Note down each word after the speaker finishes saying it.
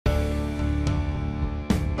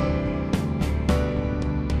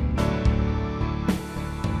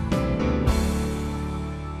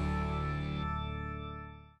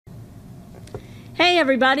Hey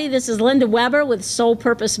everybody, this is Linda Weber with Soul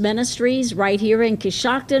Purpose Ministries right here in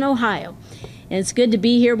Coshocton, Ohio. And it's good to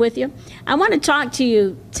be here with you. I want to talk to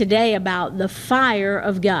you today about the fire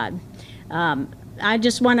of God. I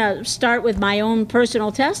just want to start with my own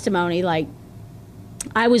personal testimony. Like,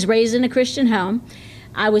 I was raised in a Christian home.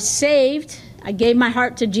 I was saved. I gave my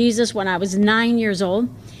heart to Jesus when I was 9 years old.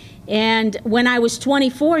 And when I was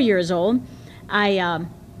 24 years old, I,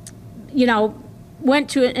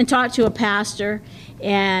 went to and talked to a pastor,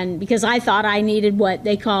 and because I thought I needed what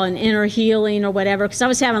they call an inner healing or whatever, because I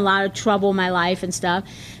was having a lot of trouble in my life and stuff.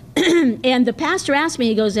 And the pastor asked me,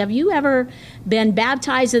 he goes, have you ever been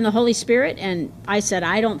baptized in the Holy Spirit? And I said,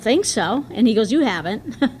 I don't think so. And he goes, you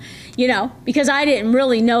haven't, because I didn't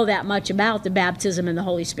really know that much about the baptism in the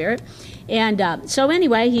Holy Spirit. And so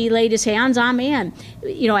anyway, he laid his hands on me, and,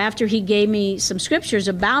 after he gave me some scriptures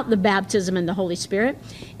about the baptism in the Holy Spirit,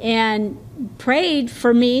 and prayed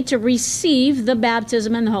for me to receive the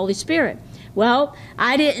baptism in the Holy Spirit. Well,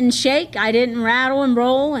 I didn't shake, I didn't rattle and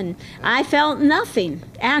roll, and I felt nothing,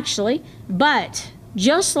 actually. But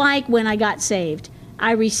just like when I got saved,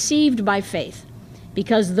 I received by faith,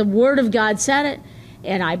 because the Word of God said it,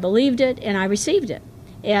 and I believed it, and I received it.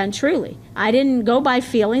 And truly, I didn't go by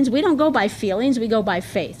feelings. We don't go by feelings, we go by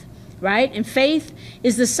faith, right? And faith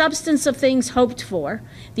is the substance of things hoped for,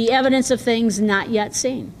 the evidence of things not yet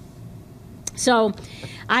seen. So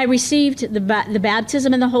I received the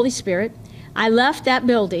baptism in the Holy Spirit. I left that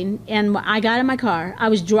building, and I got in my car. I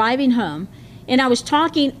was driving home, and I was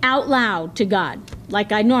talking out loud to God,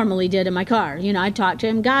 like I normally did in my car. I talked to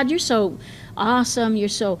him, God, you're so awesome, you're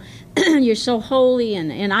so you're so holy,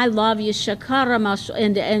 and I love you,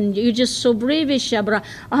 and you're just so brave.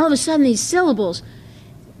 All of a sudden, these syllables,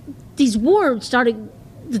 these words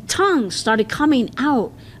the tongue started coming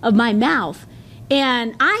out of my mouth,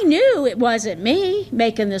 and I knew it wasn't me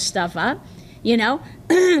making this stuff up,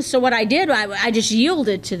 So what I did, I just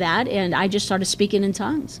yielded to that, and I just started speaking in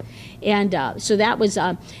tongues. And so that was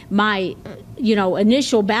my,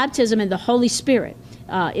 initial baptism in the Holy Spirit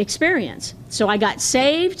experience. So I got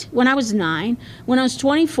saved when I was 9. When I was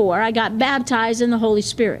 24, I got baptized in the Holy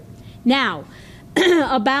Spirit. Now,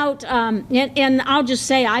 and I'll just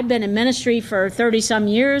say I've been in ministry for 30-some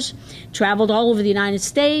years, traveled all over the United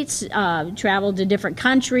States, traveled to different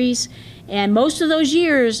countries, and most of those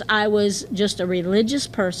years I was just a religious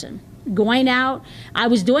person. Going out, I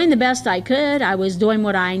was doing the best I could, I was doing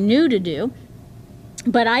what I knew to do,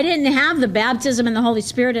 but I didn't have the baptism in the Holy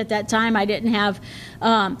Spirit at that time. I didn't have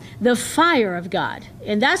the fire of God.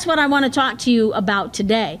 And that's what I want to talk to you about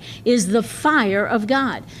today, is the fire of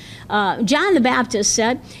God. John the Baptist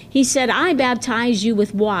said, I baptize you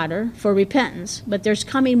with water for repentance, but there's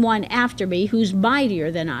coming one after me who's mightier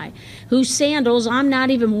than I, whose sandals I'm not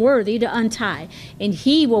even worthy to untie, and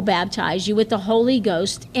he will baptize you with the Holy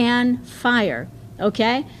Ghost and fire.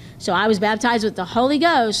 Okay? So I was baptized with the Holy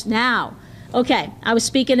Ghost. Now, okay, I was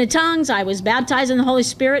speaking in tongues. I was baptized in the Holy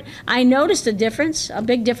Spirit. I noticed a difference, a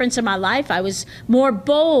big difference in my life. I was more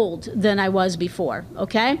bold than I was before,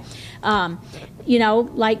 okay?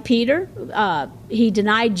 Like Peter, he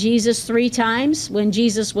denied Jesus 3 times when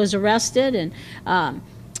Jesus was arrested. And,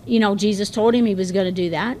 Jesus told him he was going to do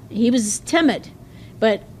that. He was timid.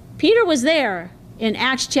 But Peter was there in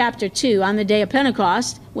Acts chapter 2 on the day of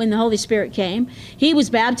Pentecost when the Holy Spirit came. He was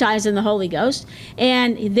baptized in the Holy Ghost.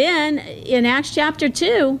 And then in Acts chapter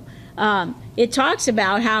 2, it talks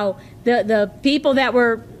about how the people that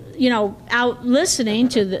were, out listening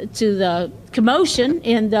to the commotion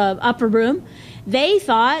in the upper room, they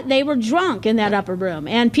thought they were drunk in that upper room.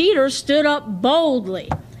 And Peter stood up boldly.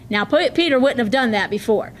 Now, Peter wouldn't have done that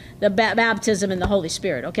before, the baptism in the Holy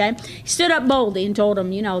Spirit, okay? He stood up boldly and told them,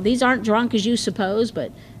 these aren't drunk as you suppose,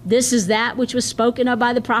 but this is that which was spoken of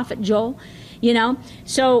by the prophet Joel,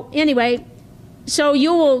 So anyway, so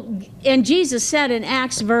you will, and Jesus said in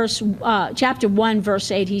Acts chapter 1,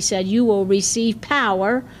 verse 8, he said, you will receive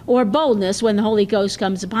power or boldness when the Holy Ghost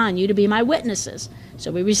comes upon you to be my witnesses.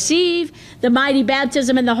 So we receive the mighty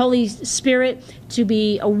baptism in the Holy Spirit to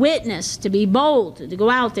be a witness, to be bold, to go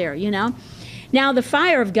out there, Now the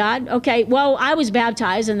fire of God, okay, well, I was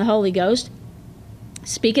baptized in the Holy Ghost,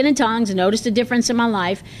 speaking in tongues, and noticed a difference in my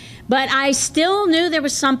life, but I still knew there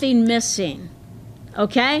was something missing,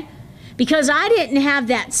 okay? Because I didn't have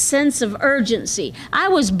that sense of urgency. I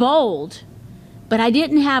was bold, but I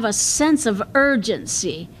didn't have a sense of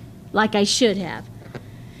urgency like I should have.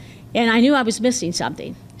 And I knew I was missing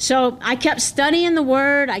something. So I kept studying the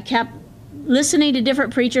Word. I kept listening to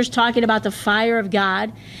different preachers talking about the fire of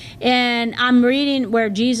God. And I'm reading where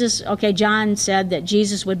John said that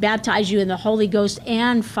Jesus would baptize you in the Holy Ghost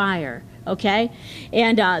and fire. okay?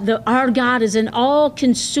 And our God is an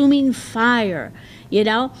all-consuming fire, you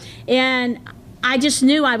know? And I just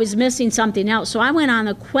knew I was missing something else. So I went on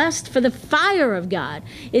a quest for the fire of God.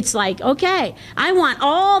 It's like, okay, I want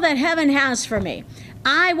all that heaven has for me.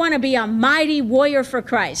 I want to be a mighty warrior for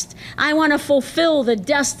Christ. I want to fulfill the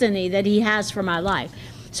destiny that he has for my life.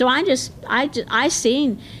 So I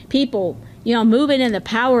seen people, you know, moving in the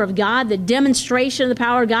power of God, the demonstration of the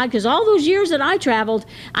power of God, because all those years that I traveled,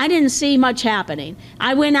 I didn't see much happening.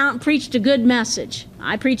 I went out and preached a good message.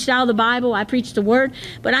 I preached out of the Bible, I preached the Word,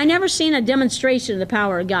 but I never seen a demonstration of the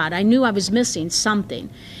power of God. I knew I was missing something.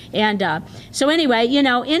 And so anyway, you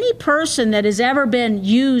know, any person that has ever been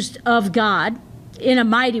used of God in a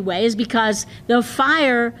mighty way is because the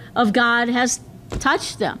fire of God has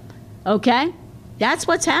touched them, okay? That's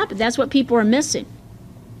what's happened. That's what people are missing.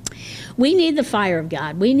 We need the fire of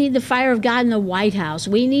God. We need the fire of God in the White House.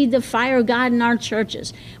 We need the fire of God in our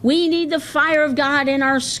churches. We need the fire of God in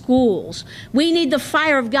our schools. We need the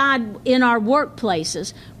fire of God in our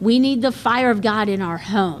workplaces. We need the fire of God in our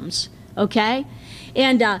homes, okay?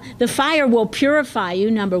 And the fire will purify you.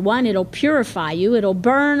 Number one, it'll purify you. It'll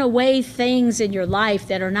burn away things in your life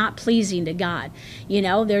that are not pleasing to God. You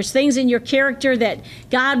know, there's things in your character that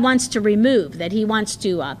God wants to remove, that he wants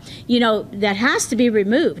to, you know, that has to be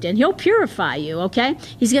removed. And he'll purify you, okay?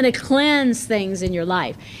 He's going to cleanse things in your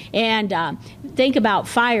life. And think about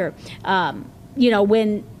fire. You know,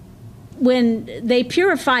 when they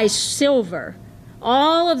purify silver,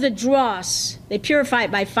 all of the dross, they purify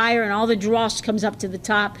it by fire, and all the dross comes up to the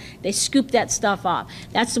top. They scoop that stuff off.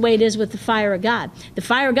 That's the way it is with the fire of God. The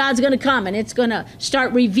fire of God's going to come, and it's going to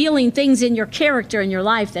start revealing things in your character, in your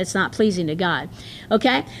life, that's not pleasing to God.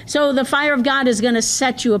 Okay? So the fire of God is going to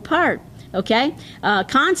set you apart. Okay?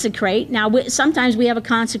 Consecrate. Now, sometimes we have a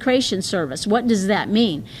consecration service. What does that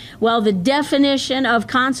mean? Well, the definition of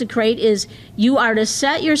consecrate is you are to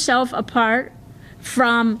set yourself apart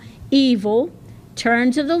from evil,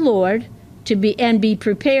 turn to the Lord and be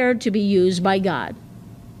prepared to be used by God.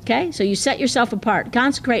 Okay? So you set yourself apart.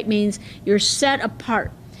 Consecrate means you're set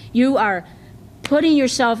apart. You are putting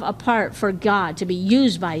yourself apart for God to be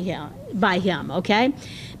used by him, okay?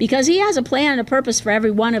 Because he has a plan and a purpose for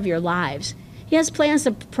every one of your lives. He has plans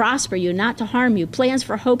to prosper you, not to harm you, plans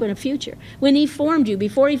for hope and a future. When he formed you,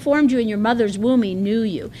 before he formed you in your mother's womb, he knew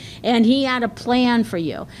you, and he had a plan for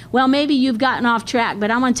you. Well, maybe you've gotten off track, but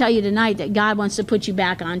I want to tell you tonight that God wants to put you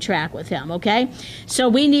back on track with him, okay? So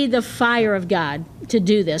we need the fire of God to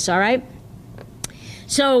do this, all right?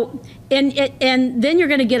 So, and then you're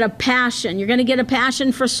going to get a passion. You're going to get a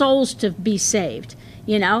passion for souls to be saved,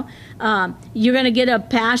 you know? You're going to get a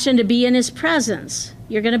passion to be in his presence.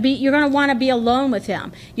 You're going to want to be alone with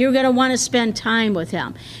him. You're going to want to spend time with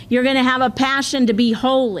him. You're going to have a passion to be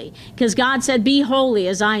holy, because God said, be holy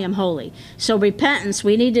as I am holy. So repentance,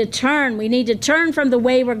 we need to turn. We need to turn from the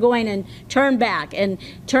way we're going and turn back and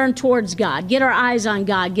turn towards God. Get our eyes on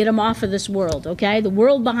God. Get them off of this world, okay? The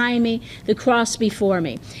world behind me, the cross before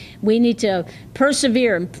me. We need to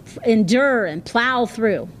persevere and endure and plow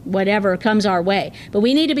through whatever comes our way. But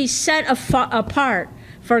we need to be set apart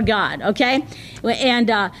for God, okay?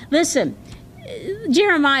 And listen,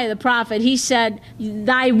 Jeremiah the prophet, he said,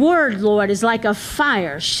 thy word, Lord, is like a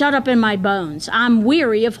fire shut up in my bones. I'm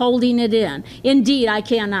weary of holding it in. Indeed, I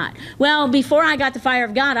cannot. Well, before I got the fire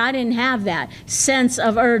of God, I didn't have that sense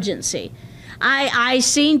of urgency. I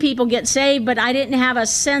seen people get saved, but I didn't have a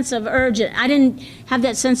sense of I didn't have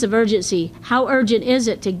that sense of urgency. How urgent is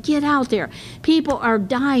it to get out there? People are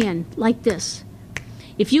dying like this.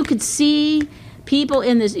 If you could see people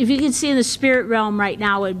if you could see in the spirit realm right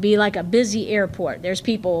now, it would be like a busy airport. There's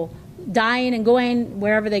people dying and going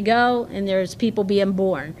wherever they go, and there's people being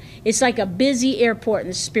born. It's like a busy airport in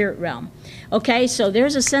the spirit realm. Okay, so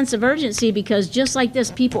there's a sense of urgency, because just like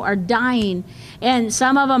this, people are dying, and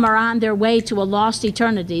some of them are on their way to a lost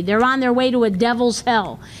eternity. They're on their way to a devil's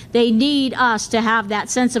hell. They need us to have that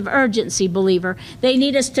sense of urgency, believer. They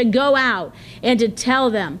need us to go out and to tell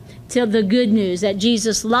them the good news that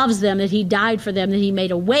Jesus loves them, that he died for them, that he made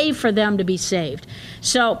a way for them to be saved.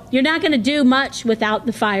 So you're not going to do much without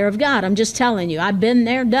the fire of God. I'm just telling you. I've been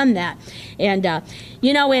there, done that. And,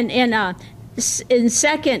 you know, in 2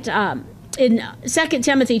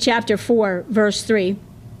 Timothy chapter 4, verse 3,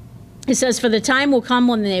 it says, for the time will come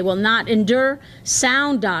when they will not endure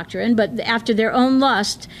sound doctrine, but after their own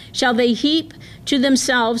lust shall they heap to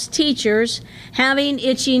themselves teachers having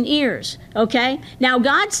itching ears. Okay? Now,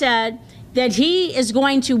 God said that he is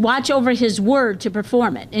going to watch over his word to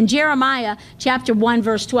perform it. In Jeremiah chapter 1,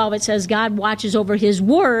 verse 12, it says God watches over his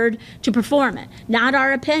word to perform it, not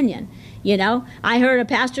our opinion. You know, I heard a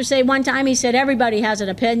pastor say one time, he said, everybody has an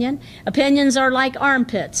opinion. Opinions are like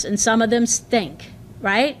armpits, and some of them stink,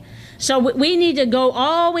 right? So we need to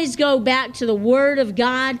always go back to the Word of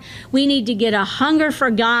God. We need to get a hunger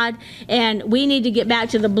for God, and we need to get back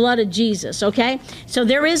to the blood of Jesus, okay? So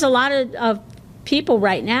there is a lot of people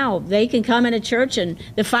right now, they can come in a church and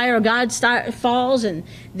the fire of God falls, and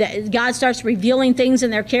God starts revealing things in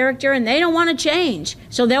their character, and they don't want to change.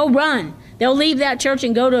 So they'll run. They'll leave that church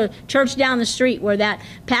and go to church down the street where that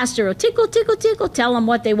pastor will tickle, tickle, tickle, tell them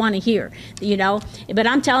what they want to hear, you know. But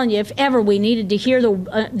I'm telling you, if ever we needed to hear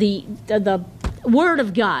the Word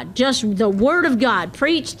of God, just the Word of God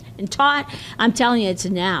preached and taught, I'm telling you, it's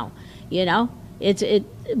now, you know.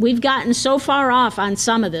 We've gotten so far off on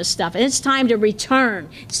some of this stuff. And it's time to return.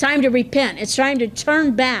 It's time to repent. It's time to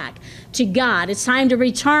turn back to God. It's time to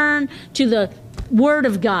return to the Word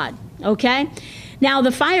of God, okay? Now,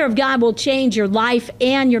 the fire of God will change your life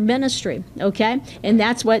and your ministry, okay? And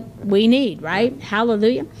that's what we need, right?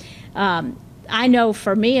 Hallelujah. I know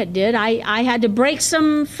for me it did. I had to break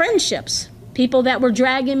some friendships, people that were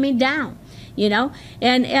dragging me down, you know?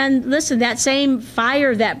 And listen, that same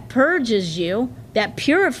fire that purges you, that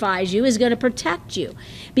purifies you, is going to protect you,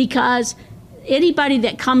 because anybody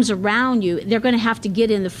that comes around you, they're going to have to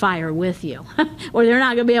get in the fire with you or they're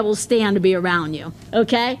not going to be able to stand to be around you,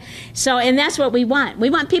 okay? So, and that's what we want.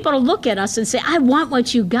 We want people to look at us and say, I want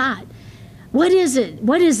what you got. What is it?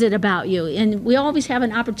 What is it about you? And we always have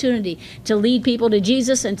an opportunity to lead people to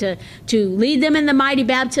Jesus and to lead them in the mighty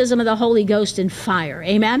baptism of the Holy Ghost and fire,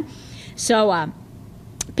 amen? So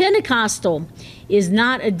Pentecostal is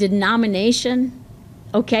not a denomination.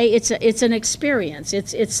 Okay, it's an experience.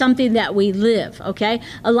 It's something that we live. Okay,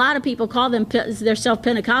 a lot of people call themselves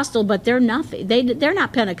Pentecostal, but they're nothing. They're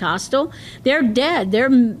not Pentecostal. They're dead.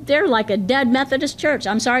 They're like a dead Methodist church.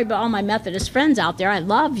 I'm sorry about all my Methodist friends out there. I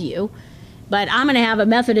love you, but I'm going to have a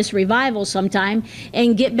Methodist revival sometime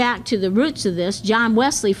and get back to the roots of this. John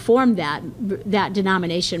Wesley formed that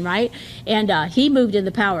denomination, right? And he moved in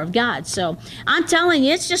the power of God. So I'm telling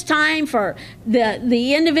you, it's just time for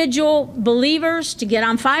the individual believers to get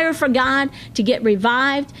on fire for God, to get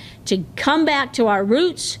revived, to come back to our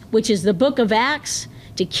roots, which is the book of Acts,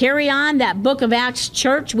 to carry on that book of Acts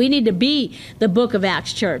church. We need to be the book of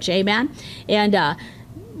Acts church, amen? And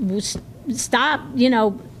stop, you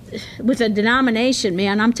know, with a denomination,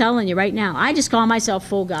 man. I'm telling you right now, I just call myself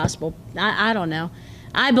full gospel. I don't know.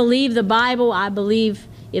 I believe the Bible. I believe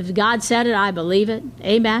if God said it, I believe it.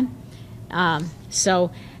 Amen.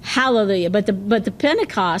 So hallelujah. But the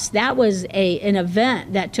Pentecost, that was an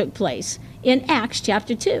event that took place in Acts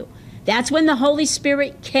chapter 2. That's when the Holy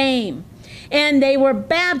Spirit came, and they were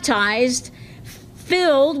baptized,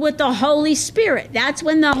 filled with the Holy Spirit. That's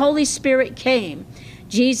when the Holy Spirit came.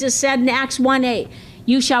 Jesus said in Acts 1:8,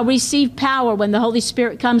 you shall receive power when the Holy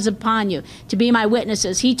Spirit comes upon you to be my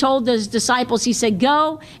witnesses. He told his disciples, he said,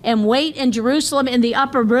 go and wait in Jerusalem in the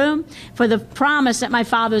upper room for the promise that my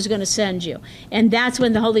Father is going to send you. And that's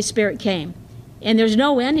when the Holy Spirit came. And there's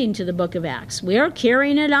no ending to the book of Acts. We are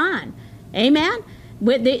carrying it on. Amen?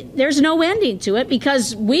 There's no ending to it,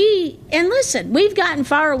 because we've gotten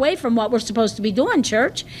far away from what we're supposed to be doing,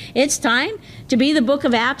 church. It's time to be the book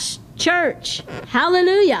of Acts church.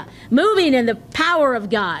 Hallelujah. Moving in the power of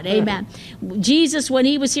God. Amen. Jesus, when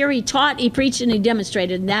he was here, he taught, he preached, and he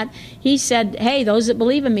demonstrated that. He said, hey, those that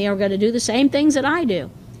believe in me are going to do the same things that I do,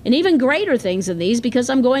 and even greater things than these, because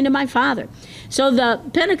I'm going to my Father. So the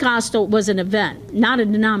Pentecostal was an event, not a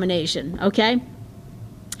denomination, okay?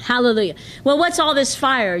 Hallelujah. Well, what's all this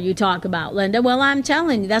fire you talk about, Linda? Well, I'm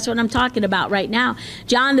telling you, that's what I'm talking about right now.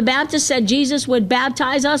 John the Baptist said Jesus would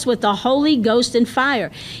baptize us with the Holy Ghost and fire.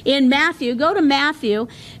 In Matthew, go to Matthew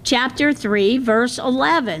chapter 3, verse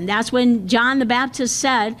 11. That's when John the Baptist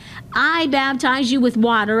said, I baptize you with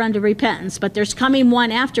water unto repentance, but there's coming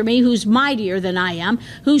one after me who's mightier than I am,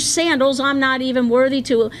 whose sandals I'm not even worthy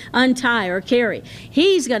to untie or carry.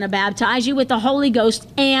 He's going to baptize you with the Holy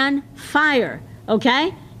Ghost and fire,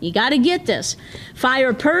 okay? You got to get this.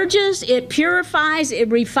 Fire purges, it purifies, it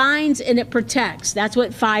refines, and it protects. That's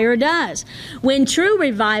what fire does. When true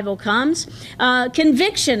revival comes,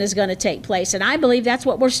 conviction is going to take place. And I believe that's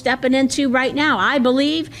what we're stepping into right now. I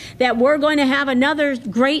believe that we're going to have another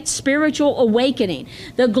great spiritual awakening.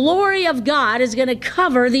 The glory of God is going to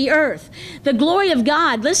cover the earth. The glory of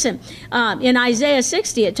God, listen, in Isaiah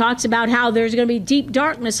 60, it talks about how there's going to be deep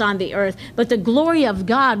darkness on the earth, but the glory of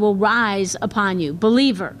God will rise upon you,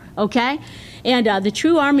 believer. here, okay? And the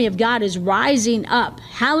true army of God is rising up.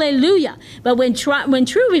 Hallelujah. But when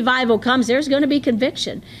true revival comes, there's going to be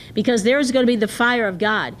conviction, because there's going to be the fire of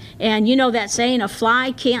God. And you know that saying, a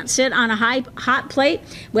fly can't sit on a hot plate?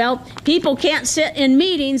 Well, people can't sit in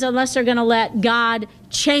meetings unless they're going to let God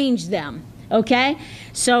change them, okay?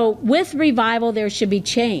 So with revival, there should be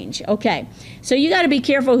change, okay? So you got to be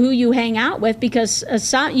careful who you hang out with, because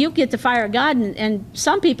you get the fire of God, and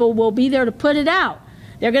some people will be there to put it out.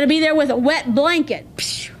 They're going to be there with a wet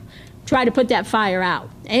blanket. Try to put that fire out.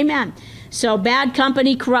 Amen. So bad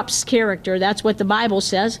company corrupts character. That's what the Bible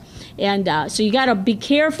says. And so you got to be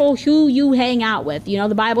careful who you hang out with. You know,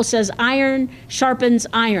 the Bible says iron sharpens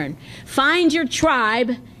iron. Find your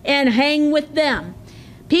tribe and hang with them.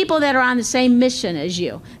 People that are on the same mission as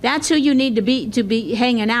you. That's who you need to be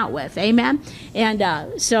hanging out with. Amen? And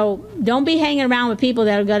so don't be hanging around with people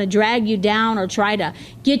that are going to drag you down or try to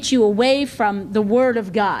get you away from the Word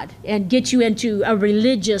of God and get you into a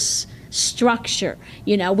religious structure.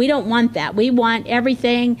 You know, we don't want that. We want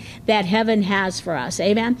everything that heaven has for us.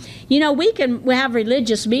 Amen? You know, we have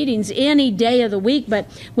religious meetings any day of the week, but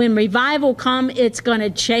when revival comes, it's going to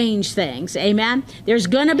change things. Amen? There's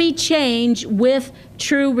going to be change with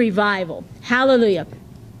true revival. Hallelujah.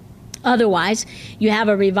 Otherwise, you have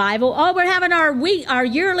a revival. Oh, we're having our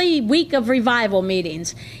yearly week of revival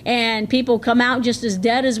meetings, and people come out just as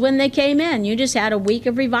dead as when they came in. You just had a week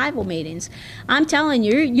of revival meetings. I'm telling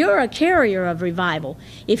you, you're a carrier of revival.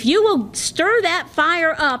 If you will stir that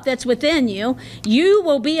fire up that's within you, you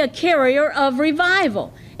will be a carrier of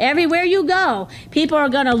revival. Everywhere you go, people are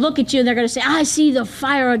going to look at you and they're going to say, I see the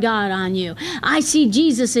fire of God on you. I see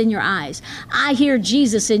Jesus in your eyes. I hear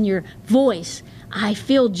Jesus in your voice. I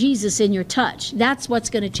feel Jesus in your touch. That's what's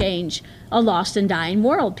going to change a lost and dying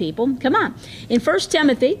world, people. Come on. In 2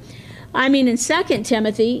 Timothy,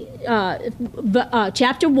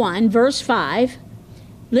 chapter 1, verse 5,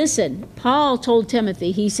 listen, Paul told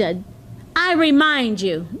Timothy, he said, I remind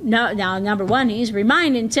you. No, now, number one, he's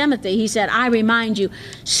reminding Timothy. He said, I remind you,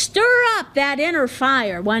 stir up that inner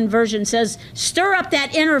fire. One version says, stir up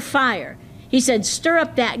that inner fire. He said, stir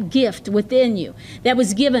up that gift within you that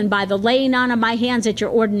was given by the laying on of my hands at your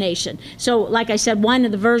ordination. So, like I said, one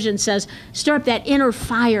of the versions says, stir up that inner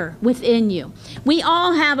fire within you. We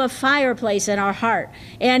all have a fireplace in our heart,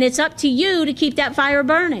 and it's up to you to keep that fire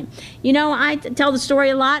burning. You know, I tell the story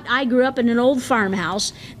a lot. I grew up in an old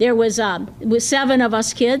farmhouse. There was 7 of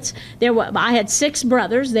us kids. I had 6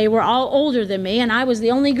 brothers. They were all older than me, and I was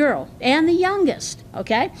the only girl and the youngest,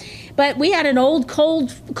 okay? But we had an old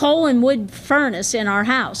coal and wood furnace in our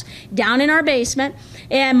house, down in our basement,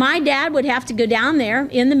 and my dad would have to go down there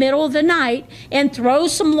in the middle of the night and throw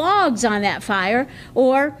some logs on that fire,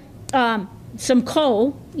 or some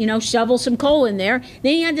coal, you know, shovel some coal in there.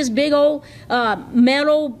 Then he had this big old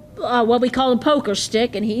metal, what we call a poker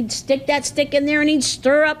stick, and he'd stick that stick in there and he'd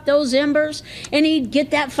stir up those embers and he'd get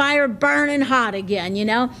that fire burning hot again, you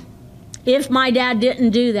know. If my dad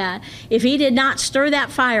didn't do that, if he did not stir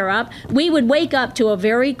that fire up, we would wake up to a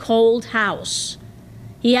very cold house.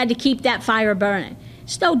 He had to keep that fire burning.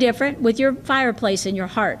 It's no different with your fireplace in your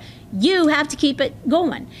heart. You have to keep it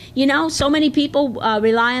going. You know, so many people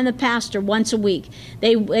rely on the pastor once a week.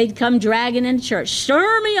 They'd come dragging into church.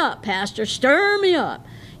 Stir me up, pastor, stir me up,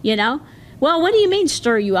 you know. Well, what do you mean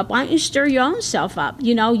stir you up? Why don't you stir your own self up?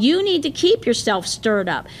 You know, you need to keep yourself stirred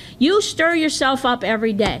up. You stir yourself up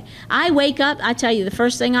every day. I wake up, I tell you, the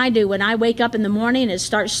first thing I do when I wake up in the morning is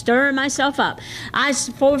start stirring myself up.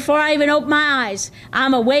 Before I even open my eyes,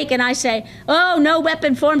 I'm awake and I say, oh, no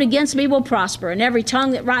weapon formed against me will prosper. And every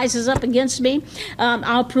tongue that rises up against me,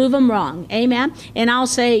 I'll prove them wrong. Amen? And I'll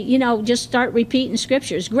say, you know, just start repeating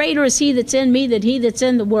scriptures. Greater is he that's in me than he that's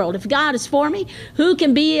in the world. If God is for me, who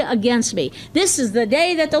can be against me? This is the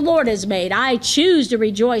day that the Lord has made. I choose to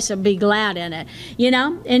rejoice and be glad in it. You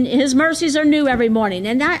know, and his mercies are new every morning.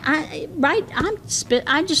 And I'm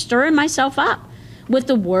just stirring myself up with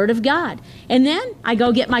the Word of God. And then I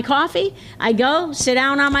go get my coffee. I go sit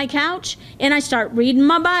down on my couch and I start reading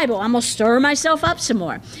my Bible. I'm going to stir myself up some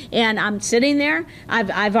more. And I'm sitting there.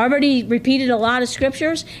 I've already repeated a lot of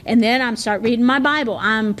scriptures. And then I'm start reading my Bible.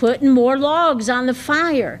 I'm putting more logs on the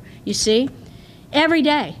fire, you see, every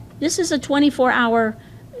day. This is a 24-hour,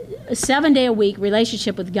 7-day-a-week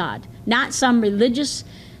relationship with God, not some religious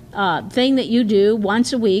thing that you do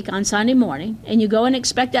once a week on Sunday morning, and you go and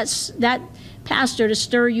expect that pastor to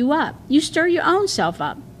stir you up. You stir your own self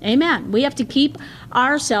up. Amen. We have to keep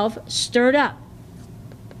ourselves stirred up.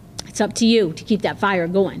 It's up to you to keep that fire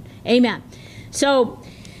going. Amen. So,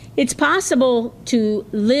 It's possible to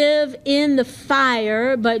live in the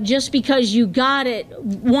fire, but just because you got it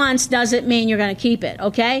once doesn't mean you're going to keep it,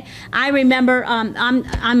 okay? I remember,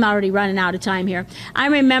 I'm already running out of time here. I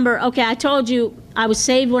remember, okay, I told you I was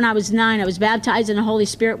saved when I was 9. I was baptized in the Holy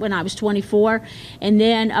Spirit when I was 24. And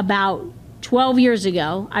then about 12 years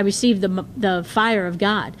ago, I received the fire of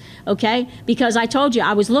God, okay? Because I told you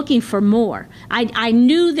I was looking for more. I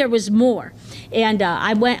knew there was more. And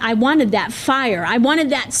I wanted that fire. I wanted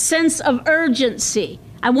that sense of urgency.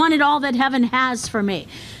 I wanted all that heaven has for me.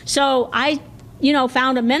 So I,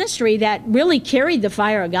 found a ministry that really carried the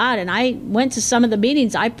fire of God. And I went to some of the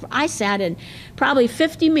meetings. I sat in probably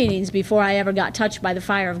 50 meetings before I ever got touched by the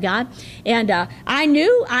fire of God. And I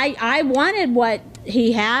knew I wanted what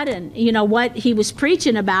he had and, what he was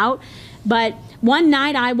preaching about. But one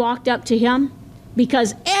night I walked up to him,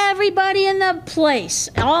 because everybody in the place,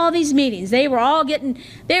 all these meetings, they were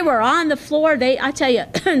on the floor. I tell you,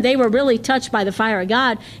 they were really touched by the fire of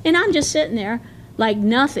God. And I'm just sitting there like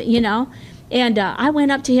nothing, And I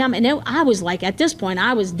went up to him, and I was like, at this point,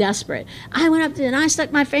 I was desperate. I went up to him, and I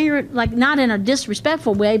stuck my finger, like not in a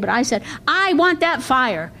disrespectful way, but I said, I want that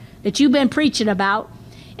fire that you've been preaching about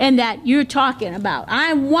and that you're talking about.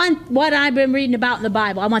 I want what I've been reading about in the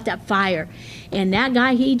Bible. I want that fire. And that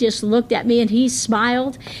guy, he just looked at me and he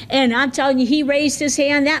smiled. And I'm telling you, he raised his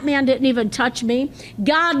hand. That man didn't even touch me.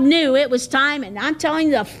 God knew it was time. And I'm telling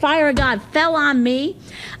you, the fire of God fell on me.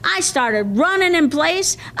 I started running in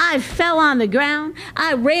place. I fell on the ground.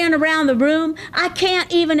 I ran around the room. I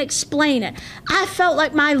can't even explain it. I felt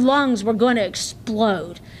like my lungs were going to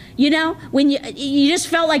explode. When you just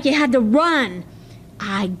felt like you had to run.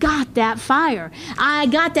 I got that fire. I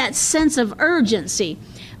got that sense of urgency.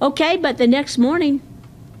 Okay, but the next morning,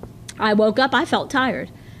 I woke up, I felt tired.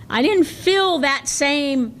 I didn't feel that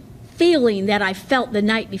same feeling that I felt the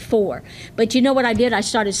night before. But you know what I did? I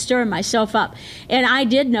started stirring myself up. And I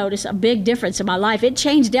did notice a big difference in my life. It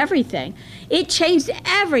changed everything. It changed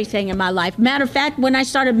everything in my life. Matter of fact, when I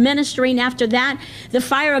started ministering after that, the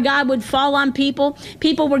fire of God would fall on people.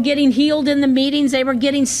 People were getting healed in the meetings. They were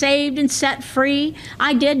getting saved and set free.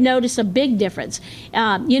 I did notice a big difference,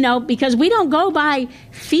 because we don't go by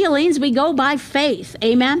feelings. We go by faith.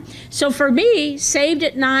 Amen. So for me, saved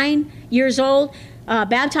at 9 years old,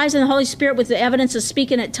 baptized in the Holy Spirit with the evidence of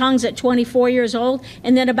speaking at tongues at 24 years old.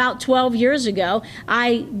 And then about 12 years ago,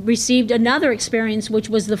 I received another experience, which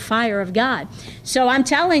was the fire of God. So I'm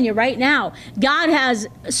telling you right now, God has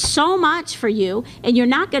so much for you, and you're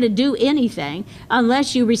not going to do anything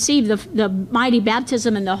unless you receive the mighty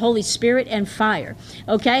baptism in the Holy Spirit and fire.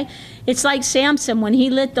 Okay? It's like Samson when he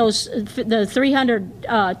lit the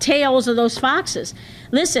 300 tails of those foxes.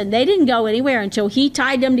 Listen, they didn't go anywhere until he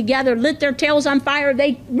tied them together, lit their tails on fire.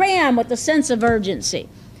 They ran with a sense of urgency.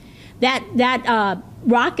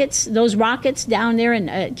 Those rockets down there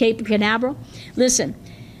in Cape Canaveral, listen,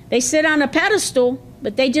 they sit on a pedestal,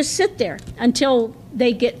 but they just sit there until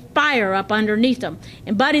they get fire up underneath them.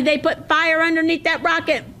 And buddy, they put fire underneath that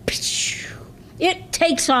rocket. It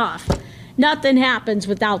takes off. Nothing happens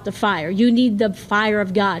without the fire. You need the fire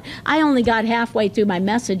of God. I only got halfway through my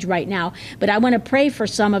message right now, but I want to pray for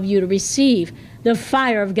some of you to receive the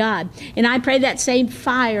fire of God. And I pray that same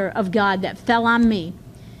fire of God that fell on me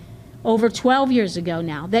over 12 years ago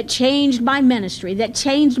now, that changed my ministry, that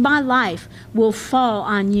changed my life, will fall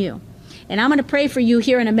on you. And I'm going to pray for you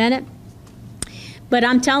here in a minute. But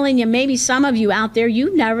I'm telling you, maybe some of you out there,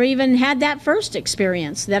 you've never even had that first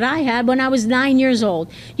experience that I had when I was 9 years old.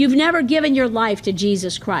 You've never given your life to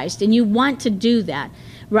Jesus Christ, and you want to do that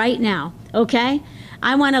right now, okay?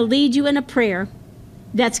 I want to lead you in a prayer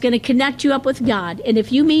that's going to connect you up with God. And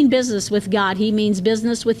if you mean business with God, he means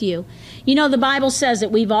business with you. You know, the Bible says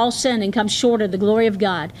that we've all sinned and come short of the glory of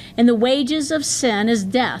God. And the wages of sin is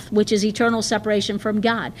death, which is eternal separation from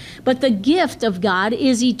God. But the gift of God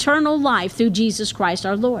is eternal life through Jesus Christ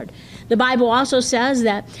our Lord. The Bible also says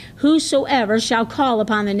that whosoever shall call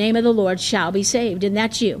upon the name of the Lord shall be saved. And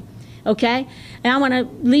that's you. Okay? And I want to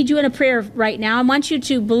lead you in a prayer right now. I want you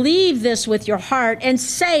to believe this with your heart and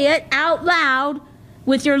say it out loud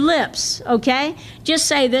with your lips, okay? Just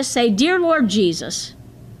say this. Say, "Dear Lord Jesus,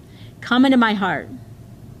 come into my heart.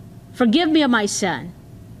 Forgive me of my sin.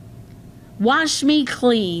 Wash me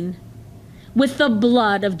clean with the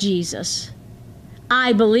blood of Jesus.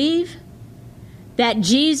 I believe that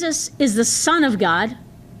Jesus is the Son of God,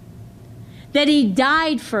 that he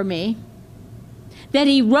died for me, that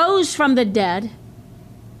he rose from the dead,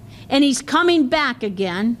 and he's coming back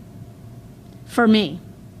again for me.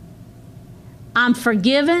 I'm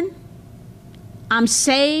forgiven, I'm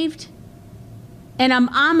saved, and I'm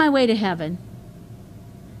on my way to heaven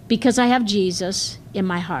because I have Jesus in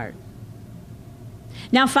my heart.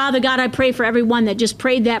 Now, Father God, I pray for everyone that just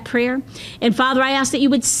prayed that prayer. And Father, I ask that you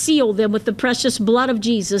would seal them with the precious blood of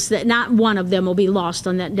Jesus, that not one of them will be lost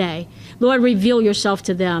on that day. Lord, reveal yourself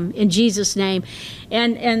to them in Jesus' name.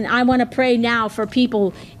 And I want to pray now for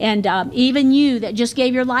people, and even you that just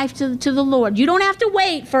gave your life to the Lord. You don't have to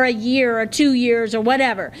wait for a year or 2 years or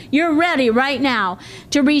whatever. You're ready right now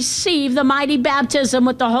to receive the mighty baptism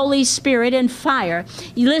with the Holy Spirit and fire.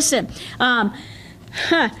 You listen,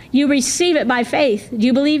 you receive it by faith. Do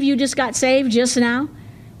you believe you just got saved just now?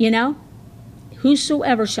 You know?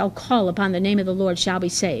 Whosoever shall call upon the name of the Lord shall be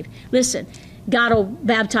saved. Listen, God will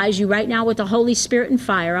baptize you right now with the Holy Spirit and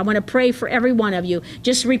fire. I want to pray for every one of you.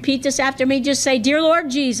 Just repeat this after me. Just say, Dear Lord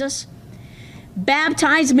Jesus,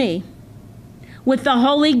 baptize me with the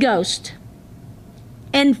Holy Ghost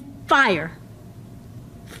and fire.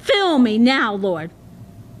 Fill me now, Lord.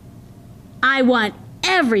 I want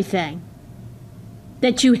everything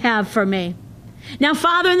that you have for me. Now,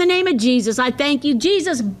 Father, in the name of Jesus, I thank you.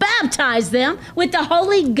 Jesus, baptize them with the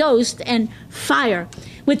Holy Ghost and fire.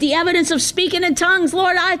 With the evidence of speaking in tongues,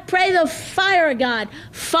 Lord, I pray the fire of God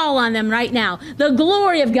fall on them right now. The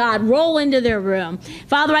glory of God roll into their room.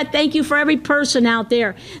 Father, I thank you for every person out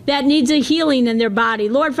there that needs a healing in their body.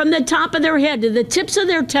 Lord, from the top of their head to the tips of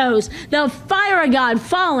their toes, the fire of God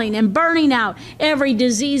falling and burning out every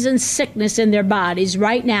disease and sickness in their bodies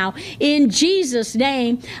right now. In Jesus'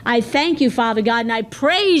 name, I thank you, Father God, and I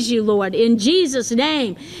praise you, Lord, in Jesus'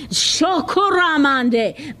 name.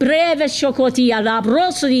 Shokoramande, breve shokotia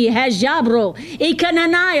labros. Hejabro,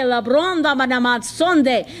 Ikananaya, La Bronda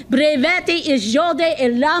Manamatsonde, Breveti Isjode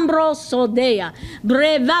Elambro Sodea,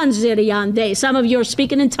 Brevanzeriande. Some of you are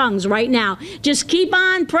speaking in tongues right now. Just keep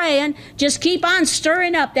on praying. Just keep on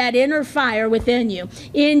stirring up that inner fire within you.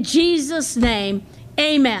 In Jesus' name,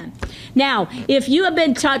 amen. Now, if you have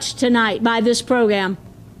been touched tonight by this program,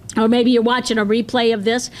 or maybe you're watching a replay of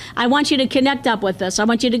this, I want you to connect up with us. I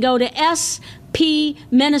want you to go to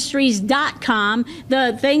spministries.com.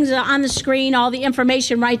 The things are on the screen, all the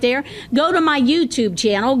information right there. Go to my YouTube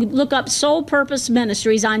channel. Look up Soul Purpose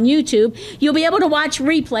Ministries on YouTube. You'll be able to watch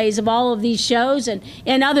replays of all of these shows and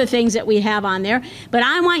other things that we have on there. But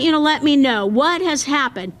I want you to let me know what has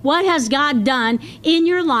happened. What has God done in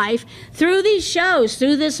your life through these shows,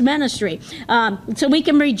 through this ministry, so we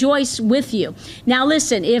can rejoice with you. Now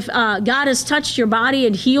listen, if God has touched your body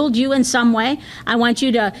and healed you in some way, I want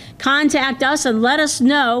you to contact us and let us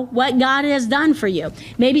know what God has done for you.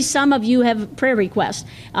 Maybe some of you have prayer requests.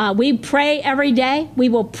 We pray every day. We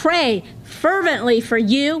will pray fervently for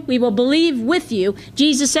you. We will believe with you.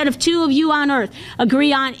 Jesus said, if two of you on earth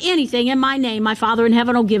agree on anything in my name, my Father in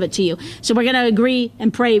heaven will give it to you. So we're going to agree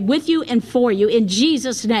and pray with you and for you in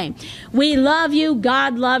Jesus' name. We love you.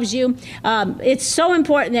 God loves you. It's so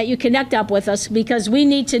important that you connect up with us because we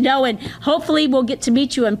need to know, and hopefully we'll get to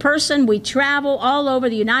meet you in person. We travel all over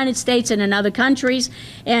the United States and in other countries,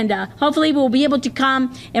 and hopefully we'll be able to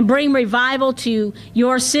come and bring revival to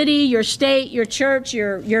your city, your state, your church,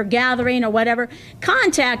 your gathering, or whatever.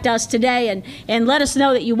 Contact us today and let us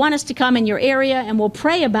know that you want us to come in your area, and we'll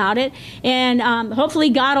pray about it, and hopefully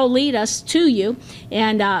God will lead us to you.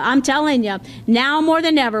 And I'm telling you, now more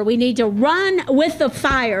than ever, we need to run with the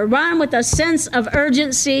fire, run with a sense of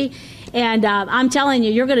urgency. And I'm telling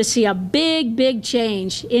you, you're going to see a big, big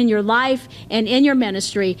change in your life and in your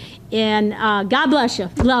ministry. And God bless you.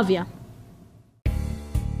 Love you.